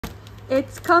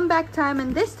It's comeback time,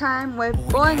 and this time with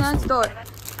Boy Next Door.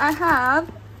 I have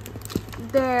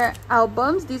their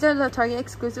albums. These are the Target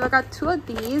exclusive. I got 2 of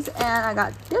these, and I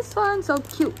got this one. So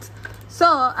cute.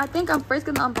 So I think I'm first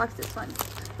gonna unbox this one.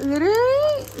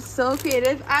 Literally so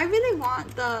creative. I really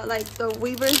want the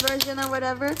Weavers version or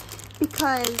whatever,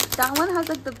 because that one has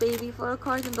like the baby photo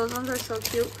cards, and those ones are so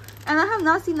cute. And I have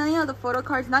not seen any of the photo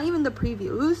cards, not even the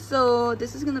previews, so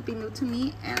this is gonna be new to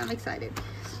me, and I'm excited.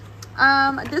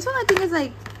 This one I think is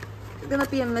like gonna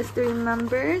be a mystery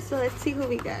member, so let's see who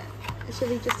we get. Should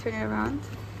we just turn it around?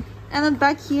 And then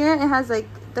back here it has like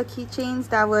the keychains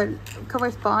that would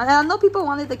correspond, and I know people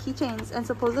wanted the keychains, and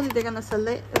supposedly they're gonna sell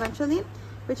it eventually,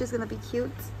 which is gonna be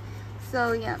cute.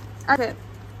 So yeah. Okay,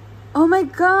 oh my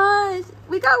gosh,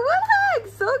 we got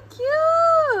Woodhack, so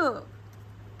cute.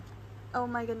 Oh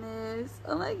my goodness,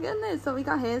 oh my goodness. So we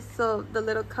got his, so the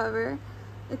little cover,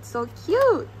 it's so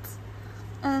cute.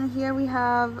 And here we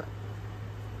have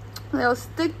little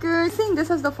stickers. I think this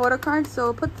has the photo card,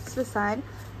 so put this aside.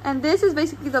 And this is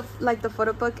basically the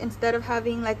photo book. Instead of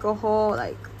having like a whole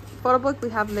like photo book, we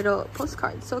have little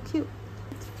postcards. So cute.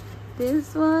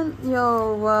 This one,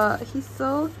 yo, he's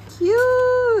so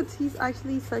cute. He's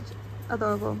actually such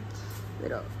adorable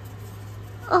little,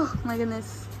 oh my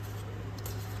goodness.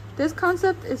 This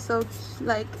concept is so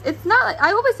like, it's not like,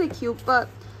 I always say cute, but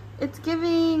it's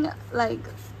giving like,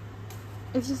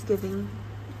 it's just giving.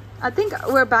 I think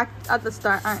we're back at the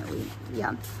start, aren't we?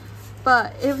 Yeah,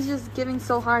 but it was just giving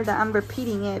so hard that I'm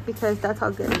repeating it because that's how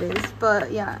good it is.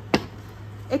 But yeah,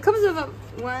 it comes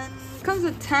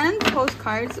with 10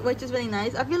 postcards, which is really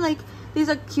nice. I feel like these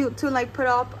are cute to like put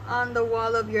up on the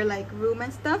wall of your like room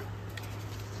and stuff.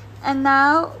 And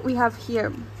now we have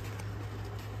here,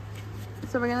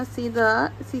 so we're gonna see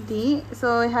the CD.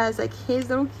 So it has like his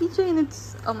little keychain.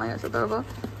 It's, oh my gosh, adorable.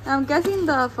 And I'm guessing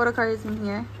the photo card is in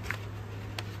here.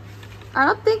 I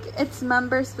don't think it's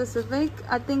member specific.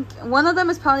 I think one of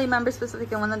them is probably member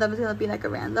specific, and one of them is gonna be like a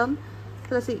random.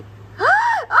 So let's see.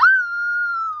 Oh!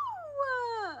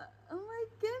 Oh my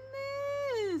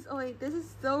goodness! Oh wait, this is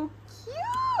so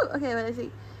cute. Okay, let's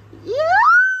see.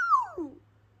 Yeah!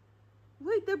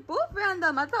 Wait, they're both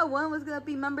random. I thought one was gonna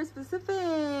be member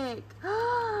specific.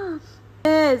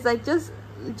 Yes, like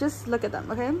just look at them,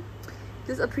 okay?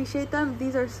 Just appreciate them.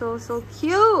 These are so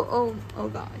cute. Oh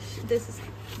gosh, this is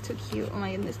too cute. Oh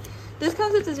my goodness, this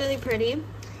concept is really pretty.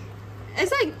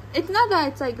 It's like, it's not that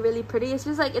it's like really pretty, it's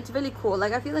just like it's really cool.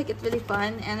 Like I feel like it's really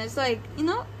fun, and it's like, you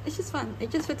know, it's just fun. It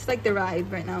just fits like the ride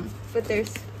right now. But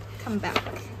there's comeback.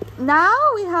 Now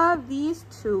we have these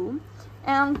 2,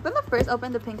 and I'm gonna first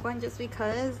open the pink one just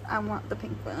because I want the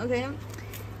pink one, okay?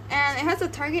 And it has a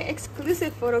Target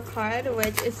exclusive photo card,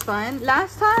 which is fun.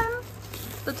 Last time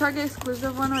the Target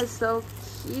exclusive one was so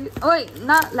cute. Oh wait,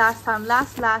 not last time,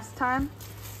 last time,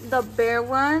 the bear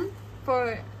one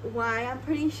for Y, I'm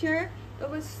pretty sure. It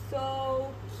was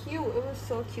so cute. It was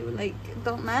so cute. Like,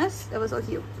 don't mess. It was so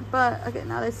cute. But okay,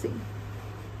 now let's see.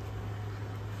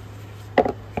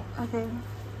 Okay.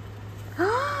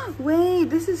 Wait,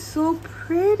 this is so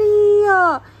pretty.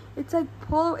 It's like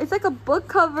it's like a book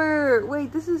cover.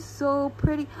 Wait, this is so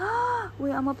pretty.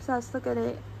 Wait, I'm obsessed. Look at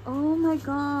it. Oh my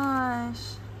gosh.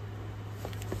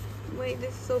 Wait,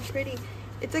 this is so pretty.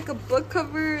 It's like a book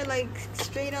cover, like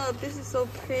straight up. This is so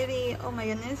pretty. Oh my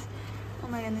goodness. Oh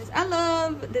my goodness. I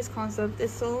love this concept.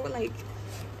 It's so like,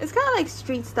 it's kind of like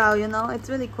street style, you know?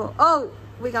 It's really cool. Oh,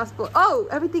 we got spoiled. Oh,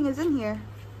 everything is in here.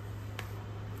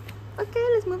 Okay,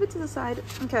 let's move it to the side.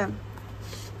 Okay.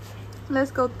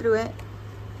 Let's go through it.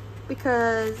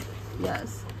 Because,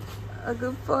 yes, a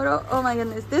good photo. Oh my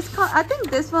goodness. I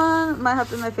think this one might have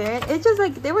been my favorite. It's just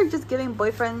like, they were just giving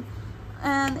boyfriend,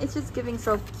 and it's just giving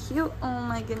so cute. Oh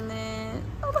my goodness.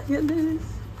 Oh my goodness.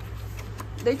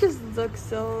 They just look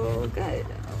so good.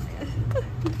 Oh my gosh.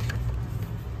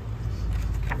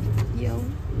 Yo.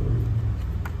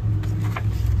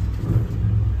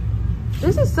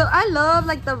 This is so, I love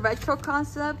like the retro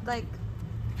concept. Like,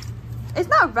 it's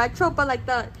not retro, but like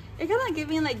it kind of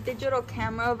giving like digital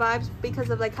camera vibes because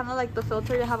of like kind of like the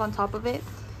filter you have on top of it.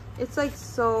 It's like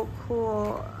so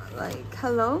cool. Like,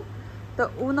 hello, the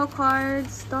Uno card,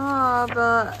 stop.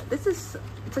 This is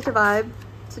such a vibe.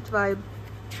 Such a vibe.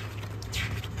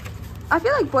 I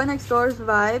feel like Boy Next Door's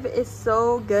vibe is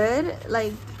so good.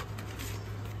 Like,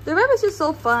 the vibe is just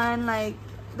so fun. Like,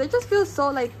 they just feel so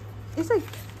like, it's like,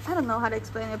 I don't know how to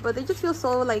explain it, but they just feel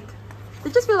so like, they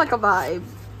just feel like a vibe,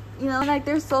 you know? Like,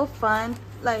 they're so fun.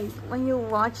 Like, when you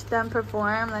watch them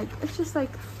perform, like, it's just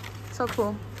like so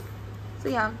cool. So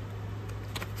yeah,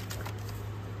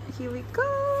 here we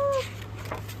go.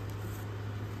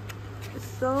 It's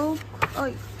so,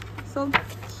 oh, so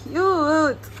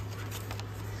cute.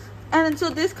 And so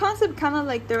this concept kind of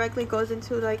like directly goes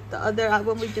into like the other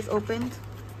album we just opened.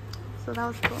 So that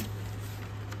was cool.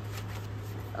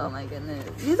 Oh my goodness.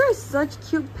 These are such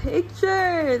cute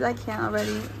pictures. I can't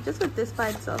already. Just with this by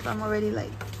itself, I'm already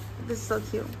like, this is so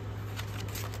cute.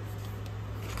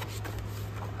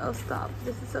 Oh, stop.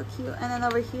 This is so cute. And then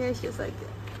over here, it's just like,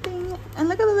 ding. And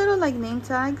look at the little like name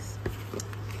tags.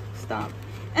 Stop.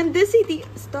 And this CD,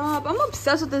 stop. I'm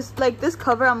obsessed with this. Like this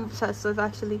cover, I'm obsessed with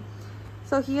actually.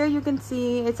 So here you can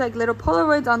see it's like little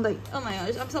Polaroids on the, oh my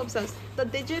gosh, I'm so obsessed. The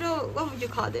digital, what would you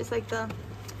call this? Like the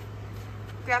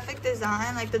graphic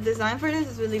design, like the design for this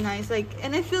is really nice. Like,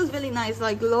 and it feels really nice.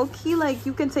 Like low key, like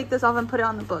you can take this off and put it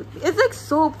on the book. It's like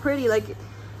so pretty. Like,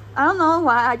 I don't know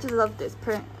why, I just love this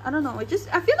print. I don't know. It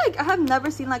just, I feel like I have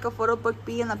never seen like a photo book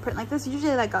be in a print like this.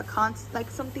 Usually like a like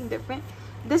something different.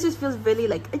 This just feels really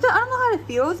like, I don't know how it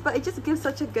feels, but it just gives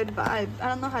such a good vibe. I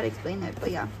don't know how to explain it,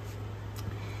 but yeah.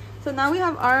 So now we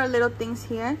have our little things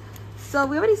here. So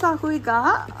we already saw who we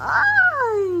got.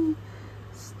 Ay,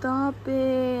 stop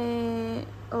it.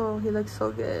 Oh, he looks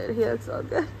so good. He looks so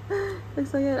good. Looks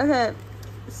so good. Okay.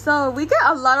 So we get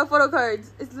a lot of photo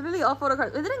cards. It's literally all photo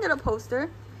cards. We didn't get a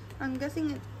poster. I'm guessing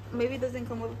it maybe doesn't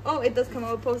come with, oh, it does come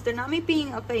with a poster. Not me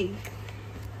being a fake.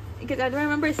 Because I don't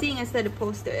remember seeing it said a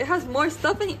poster. It has more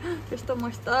stuff in it. There's still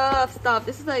more stuff. Stop.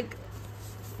 This is like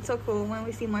so cool when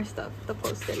we see more stuff. The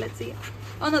poster. Let's see.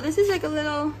 Oh no, this is like a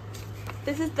little,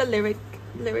 this is the lyric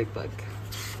book.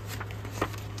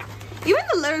 Even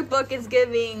the lyric book is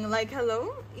giving, like,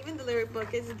 hello? Even the lyric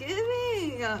book is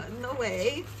giving. No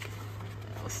way.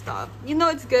 Oh, stop. You know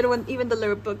it's good when even the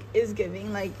lyric book is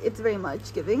giving. Like, it's very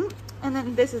much giving. And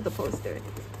then this is the poster.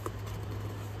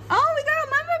 Oh, we got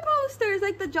member posters.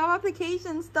 Like the job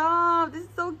application. Stop. This is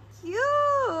so cute.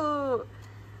 Oh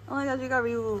my gosh, we got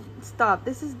real. Stop.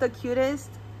 This is the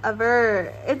cutest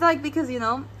ever. It's like, because, you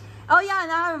know. Oh yeah,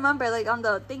 now I remember. Like on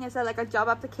the thing, it said like a job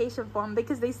application form.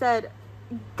 Because they said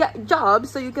get jobs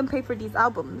so you can pay for these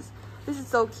albums. This is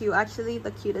so cute, actually,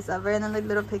 the cutest ever. And then like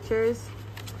little pictures.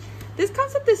 This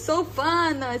concept is so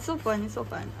fun. It's so fun. It's so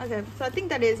fun. Okay, so I think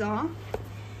that is all.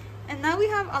 And now we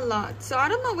have a lot. So I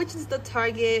don't know which is the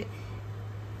Target.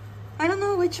 I don't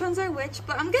know which ones are which,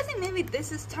 but I'm guessing maybe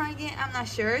this is Target. I'm not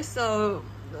sure. So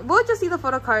we'll just see the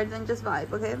photo cards and just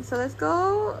vibe. Okay, so let's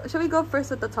go. Should we go first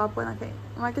with the top one? Okay,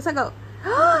 Marcus, I go.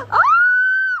 Ah!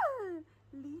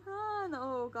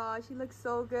 Oh gosh, he looks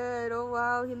so good. Oh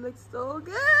wow, he looks so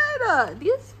good.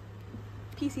 These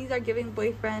PCs are giving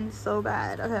boyfriend so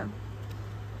bad. Okay.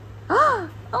 Oh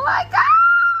my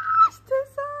gosh,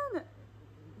 this one.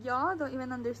 Y'all don't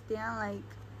even understand. Like,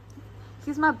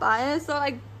 he's my bias. So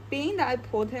like, being that I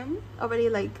pulled him already,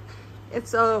 like,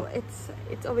 it's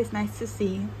always nice to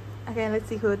see. Okay, let's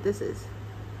see who this is.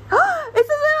 It's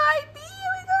a little ID.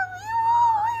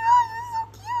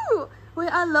 Wait,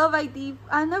 I love ID.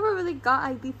 I never really got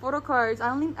ID photo cards.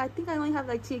 I think I only have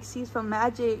like TXTs from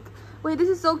Magic. Wait, this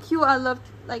is so cute. I love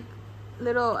like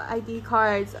little ID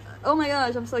cards. Oh my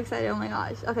gosh, I'm so excited. Oh my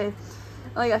gosh. Okay.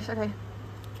 Oh my gosh. Okay.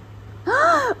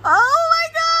 Oh my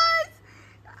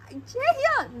gosh.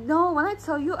 Yeah. No, when I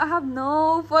tell you, I have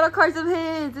no photo cards of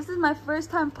his. This is my first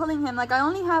time pulling him. Like, I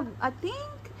only have, I think,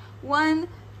 one,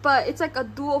 but it's like a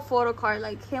dual photo card.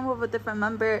 Like, him with a different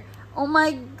member. Oh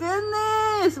my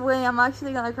goodness. Wait, I'm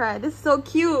actually gonna cry. This is so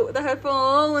cute. The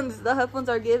headphones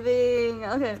are giving.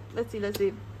 Okay, let's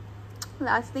see.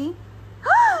 Lastly.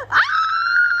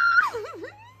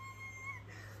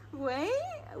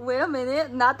 Wait a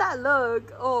minute. Not that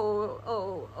look.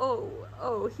 Oh,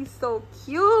 he's so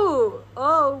cute.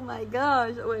 Oh my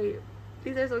gosh. Wait,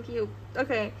 these are so cute.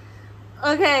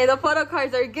 Okay, the photo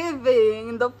cards are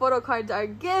giving.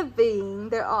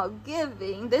 They're all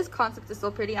giving. This concept is so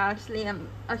pretty. I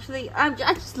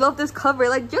just love this cover.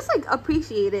 Like, just like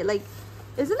appreciate it. Like,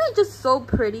 isn't it just so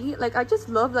pretty? Like, I just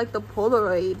love like the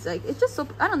Polaroids. Like, it's just so,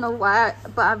 I don't know why,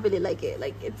 but I really like it.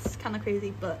 Like, it's kind of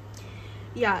crazy, but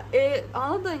yeah,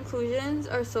 all of the inclusions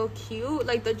are so cute.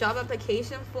 Like the job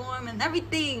application form and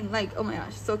everything. Like, oh my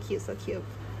gosh, so cute.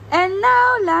 And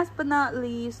now, last but not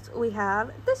least, we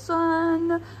have this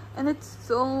one. And it's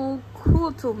so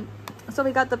cool too. So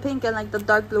we got the pink and like the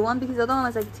dark blue one, because the other one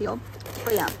is like teal.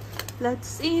 But yeah, let's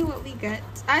see what we get.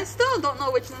 I still don't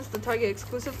know which one's the Target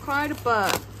exclusive card,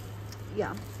 but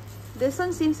yeah. This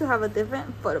one seems to have a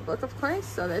different photo book, of course.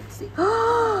 So let's see.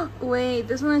 Wait,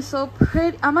 this one is so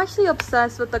pretty. I'm actually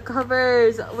obsessed with the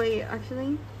covers. Wait,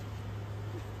 actually.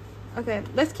 Okay,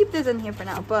 let's keep this in here for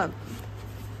now, but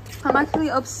I'm actually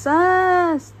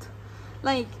obsessed.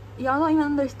 Like, y'all don't even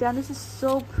understand. This is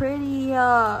so pretty.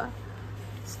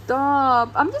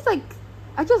 Stop. I'm just like,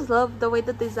 I just love the way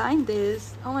the design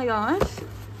is. Oh my gosh.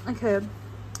 Okay.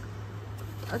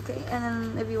 Okay, and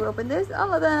then if you open this,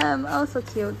 all of them, oh so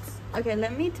cute. Okay,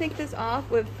 let me take this off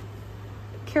with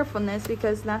carefulness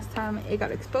because last time it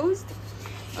got exposed.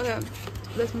 Okay,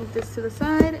 let's move this to the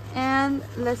side and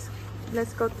let's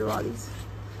go through all these.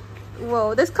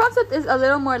 Whoa, this concept is a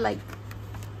little more like,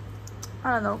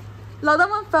 I don't know, the other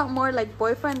one felt more like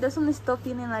boyfriend. This one is still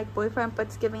feeling like boyfriend, but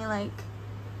it's giving like,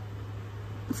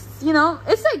 you know,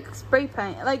 it's like spray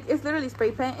paint. Like it's literally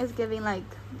spray paint. It's giving like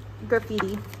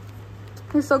graffiti.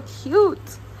 It's so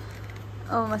cute.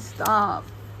 Oh my, stop.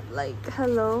 Like,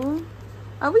 hello,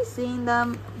 are we seeing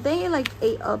them? They like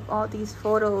ate up all these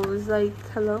photos. Like,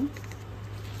 hello,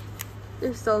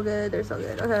 they're so good, they're so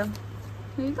good. Okay,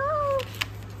 here you go.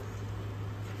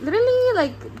 Literally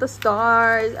like the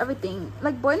stars, everything.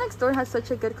 Like Boy Next Door has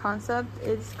such a good concept.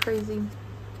 It's crazy.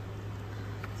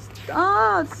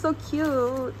 Oh, it's so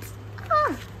cute.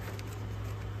 Ah.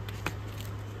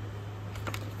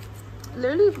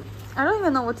 Literally, I don't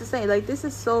even know what to say. Like this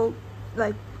is so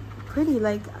like pretty.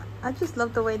 Like I just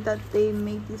love the way that they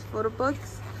made these photo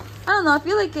books. I don't know, I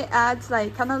feel like it adds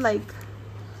like kind of like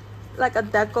a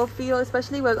deco feel,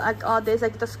 especially with like all this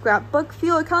like the scrapbook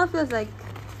feel. It kind of feels like,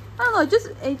 I don't know,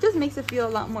 it just makes it feel a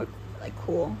lot more like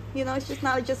cool, you know. It's just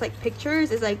not just like pictures,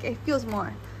 it's like it feels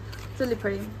more. It's really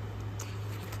pretty.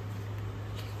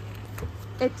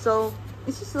 It's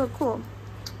just so cool.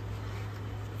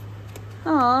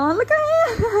 Oh, look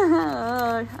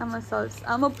at it. I'm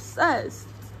obsessed.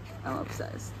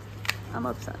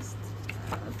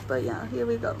 But yeah, here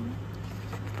we go.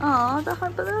 Oh, the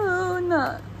heart balloon.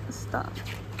 Stop.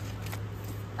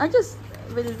 I just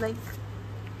really like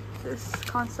this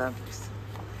concept.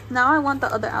 Now I want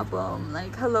the other album.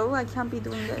 Like, hello, I can't be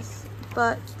doing this.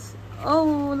 But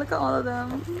oh, look at all of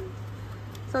them.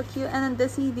 So cute. And then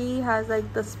this CD has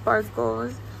like the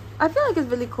sparkles. I feel like it's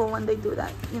really cool when they do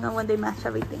that, you know, when they match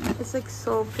everything. It's like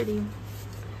so pretty.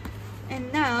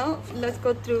 And now let's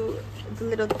go through the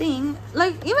little thing.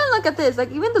 Like, even look at this.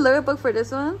 Like, even the lyric book for this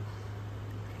one,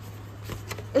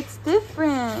 it's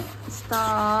different.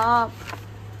 Stop.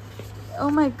 Oh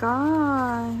my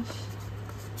gosh.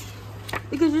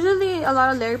 Because usually a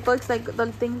lot of lyric books, like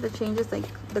the thing that changes like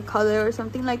the color or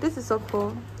something. Like, this is so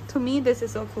cool. To me, this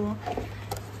is so cool.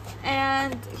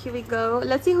 And here we go.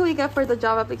 Let's see who we get for the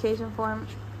job application form.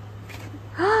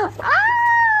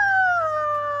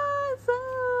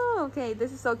 Okay,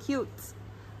 this is so cute.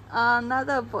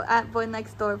 Another at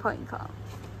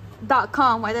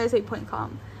boynextdoor.com. Why did I say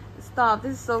 .com? Stop.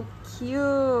 This is so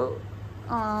cute.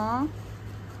 Aww,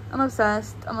 I'm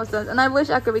obsessed. And I wish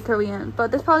I could be Korean,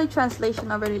 but there's probably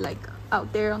translation already like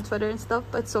out there on Twitter and stuff.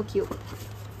 But it's so cute.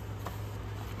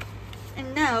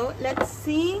 And now let's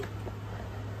see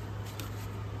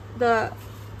the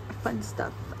fun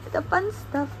stuff.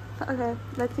 Okay,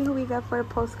 let's see who we got for a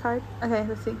postcard. Okay,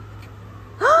 let's see.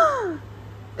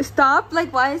 Stop.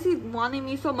 Like, why is he wanting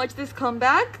me so much this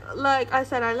comeback? Like I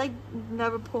said, I like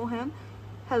never pull him.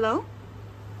 Hello,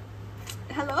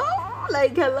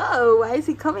 like, hello, why is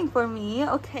he coming for me?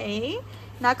 Okay,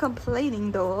 not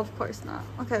complaining though, of course not.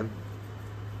 Okay,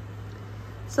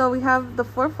 so we have the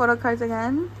 4 photo cards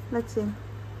again. Let's see.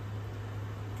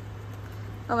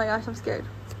 Oh my gosh, I'm scared.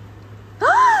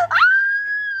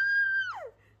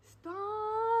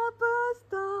 Stop.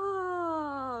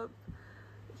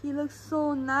 He looks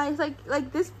so nice.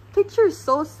 Like this picture is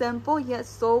so simple yet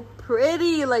so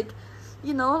pretty. Like,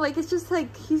 you know, like it's just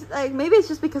like he's like, maybe it's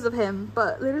just because of him,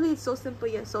 but literally it's so simple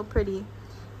yet so pretty.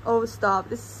 Oh, stop.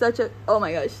 This is such a, oh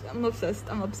my gosh, I'm obsessed.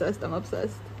 Okay,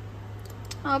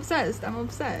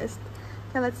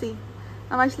 let's see.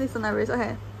 I'm actually so nervous.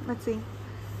 Okay, let's see.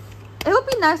 It would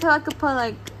be nice if I could put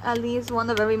like at least one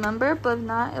of every member, but if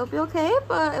not, it'll be okay,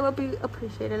 but it would be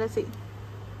appreciated. Let's see.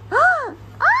 Oh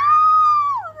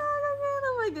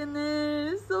my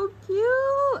goodness, so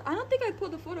cute. I don't think I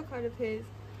pulled a photo card of his,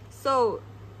 so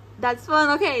that's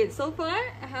fun. Okay, so far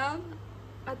I have,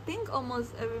 I think,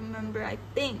 almost every member, I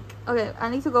think. Okay, I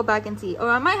need to go back and see, or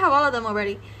I might have all of them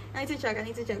already. I need to check.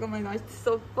 Oh my gosh, it's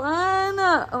so fun.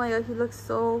 Oh my gosh, he looks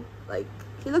so like,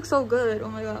 he looks so good. Oh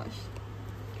my gosh.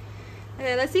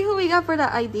 Okay, let's see who we got for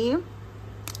the ID.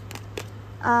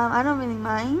 I don't really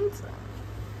mind.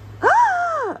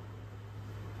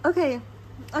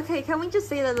 Okay, can we just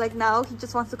say that like now he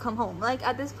just wants to come home? Like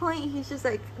at this point he's just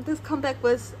like, this comeback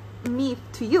was me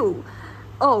to you.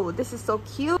 Oh, this is so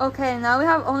cute. Okay, now we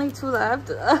have only 2 left.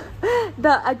 The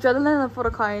adrenaline and photo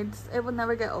cards, it will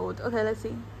never get old. Okay, let's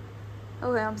see.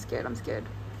 Okay, I'm scared.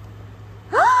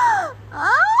 Oh,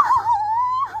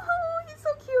 he's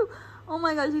so cute. Oh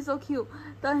my gosh, he's so cute.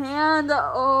 The hand,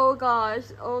 oh gosh,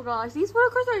 oh gosh. These photo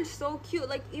cards are so cute.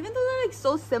 Like, even though they're like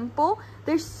so simple,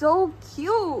 they're so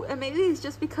cute. And maybe it's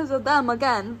just because of them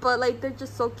again, but like they're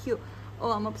just so cute.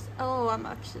 Oh, I'm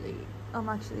actually, oh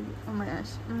my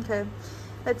gosh. Okay,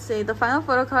 let's see the final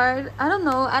photo card. I don't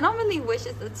know, I don't really wish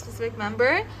it's a specific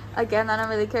member. Again, I don't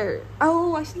really care.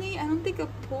 Oh, actually, I don't think I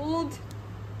pulled.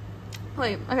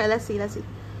 Wait, okay, let's see.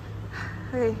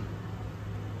 Okay.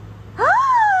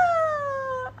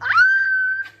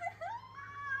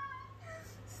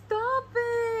 Stop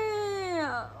it!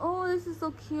 Oh, this is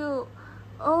so cute.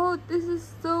 Oh, this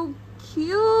is so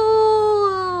cute.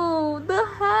 The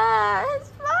hat, his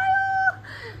smile.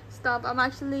 Stop! I'm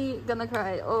actually gonna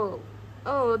cry. Oh,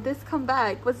 this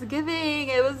comeback was giving.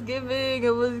 It was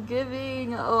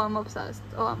giving. Oh, I'm obsessed.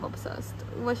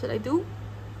 What should I do?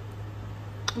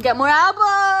 Get more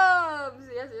albums.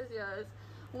 Yes.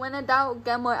 When in doubt,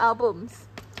 get more albums.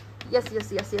 Yes.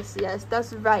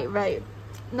 That's right.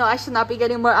 No, I should not be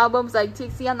getting more albums. Like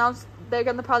TXT announced they're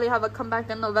gonna probably have a comeback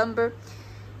in November,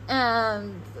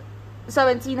 and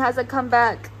 17 has a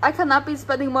comeback. I cannot be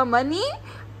spending more money,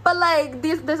 but like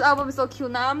this album is so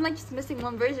cute. Now I'm like just missing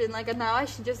one version. Like now I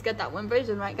should just get that one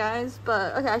version, right, guys?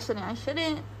 But okay, I shouldn't.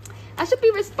 I should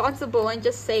be responsible and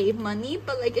just save money,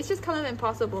 but like it's just kind of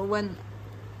impossible when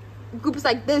groups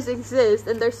like this exist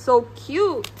and they're so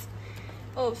cute.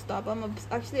 Oh, stop. I'm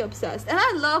actually obsessed. And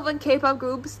I love when K-pop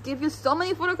groups give you so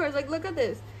many photo cards. Like, look at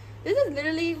this. This is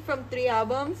literally from 3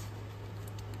 albums.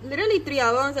 Literally 3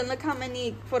 albums. And look how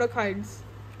many photo cards.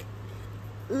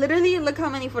 Literally, look how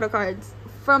many photo cards.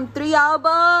 From 3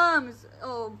 albums.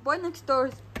 Oh,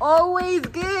 boynextdoor always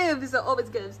gives.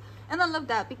 And I love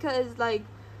that because, like,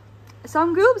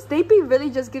 some groups, they be really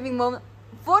just giving one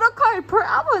photo card per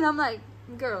album. And I'm like,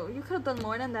 girl, you could have done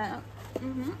more than that.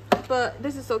 But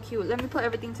this is so cute. Let me put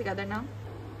everything together now.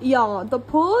 Y'all, the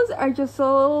pulls are just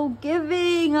so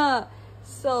giving.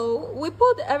 So we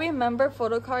pulled every member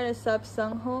photo card except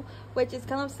Sungho, which is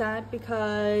kind of sad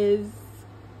because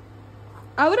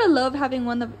I would have loved having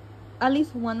at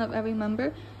least one of every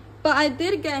member. But I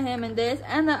did get him in this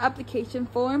and the application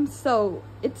form, so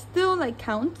it still like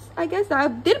counts, I guess. I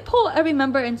did pull every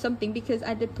member in something because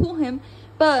I did pull him,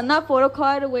 but not photo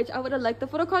card, which I would have liked the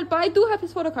photo card, but I do have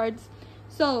his photo cards.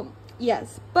 So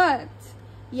yes, but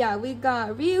yeah, we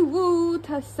got Riwoo,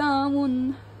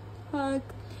 Taesamun, Hak,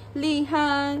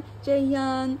 Lihan,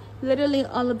 Jaehyun, literally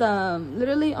all of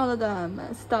them.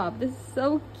 Stop, this is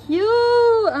so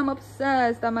cute. I'm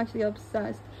obsessed. I'm actually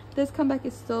obsessed. This comeback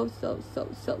is so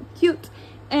cute.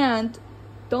 And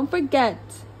don't forget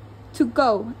to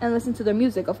go and listen to their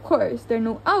music, of course, their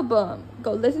new album.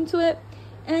 Go listen to it.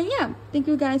 And yeah, thank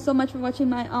you guys so much for watching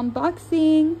my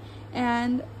unboxing,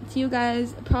 and see you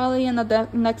guys probably in the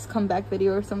next comeback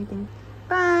video or something.